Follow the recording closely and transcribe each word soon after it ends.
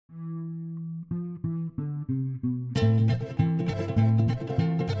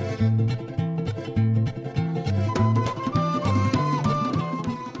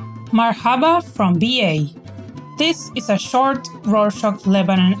Marhaba from BA. This is a short Rorschach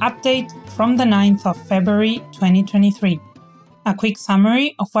Lebanon update from the 9th of February 2023. A quick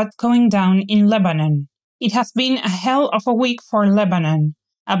summary of what's going down in Lebanon. It has been a hell of a week for Lebanon.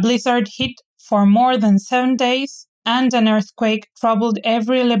 A blizzard hit for more than 7 days, and an earthquake troubled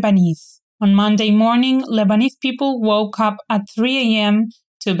every Lebanese. On Monday morning, Lebanese people woke up at 3 a.m.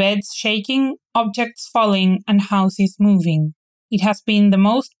 to beds shaking, objects falling, and houses moving. It has been the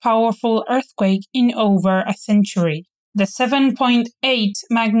most powerful earthquake in over a century. The 7.8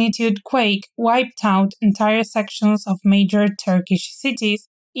 magnitude quake wiped out entire sections of major Turkish cities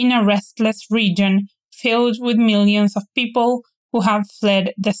in a restless region filled with millions of people who have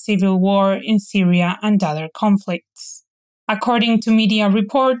fled the civil war in Syria and other conflicts. According to media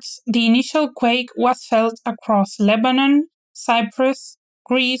reports, the initial quake was felt across Lebanon, Cyprus,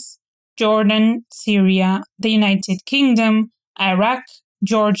 Greece, Jordan, Syria, the United Kingdom, Iraq,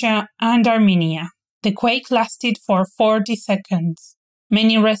 Georgia, and Armenia. The quake lasted for 40 seconds.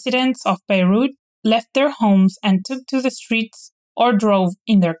 Many residents of Beirut left their homes and took to the streets or drove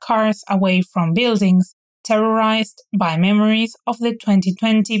in their cars away from buildings, terrorized by memories of the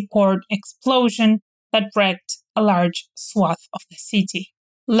 2020 port explosion that wrecked a large swath of the city.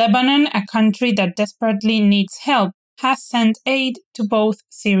 Lebanon, a country that desperately needs help, has sent aid to both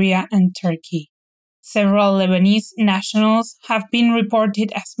Syria and Turkey. Several Lebanese nationals have been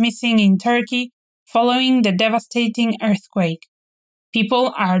reported as missing in Turkey following the devastating earthquake.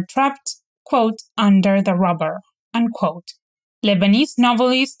 People are trapped, quote, under the rubble, unquote. Lebanese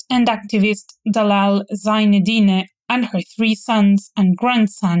novelist and activist Dalal Zaineddine and her 3 sons and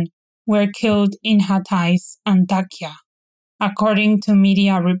grandson were killed in Hatay's Antakya. According to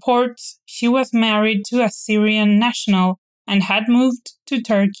media reports, she was married to a Syrian national and had moved to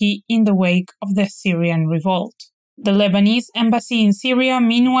Turkey in the wake of the Syrian revolt. The Lebanese embassy in Syria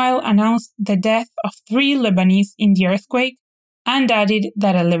meanwhile announced the death of 3 Lebanese in the earthquake and added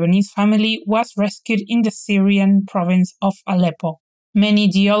that a Lebanese family was rescued in the Syrian province of Aleppo. Many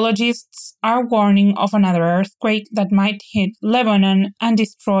geologists are warning of another earthquake that might hit Lebanon and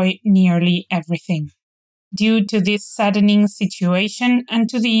destroy nearly everything. Due to this saddening situation and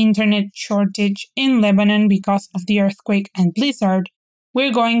to the internet shortage in Lebanon because of the earthquake and blizzard,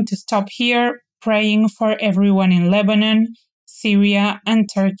 we're going to stop here praying for everyone in Lebanon, Syria, and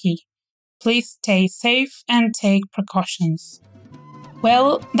Turkey. Please stay safe and take precautions.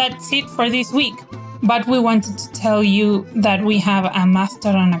 Well, that's it for this week, but we wanted to tell you that we have a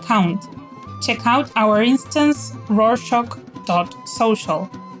Mastodon account. Check out our instance rorschach.social.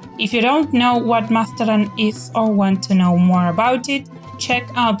 If you don't know what Mastodon is or want to know more about it, check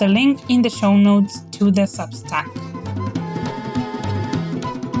out the link in the show notes to the Substack.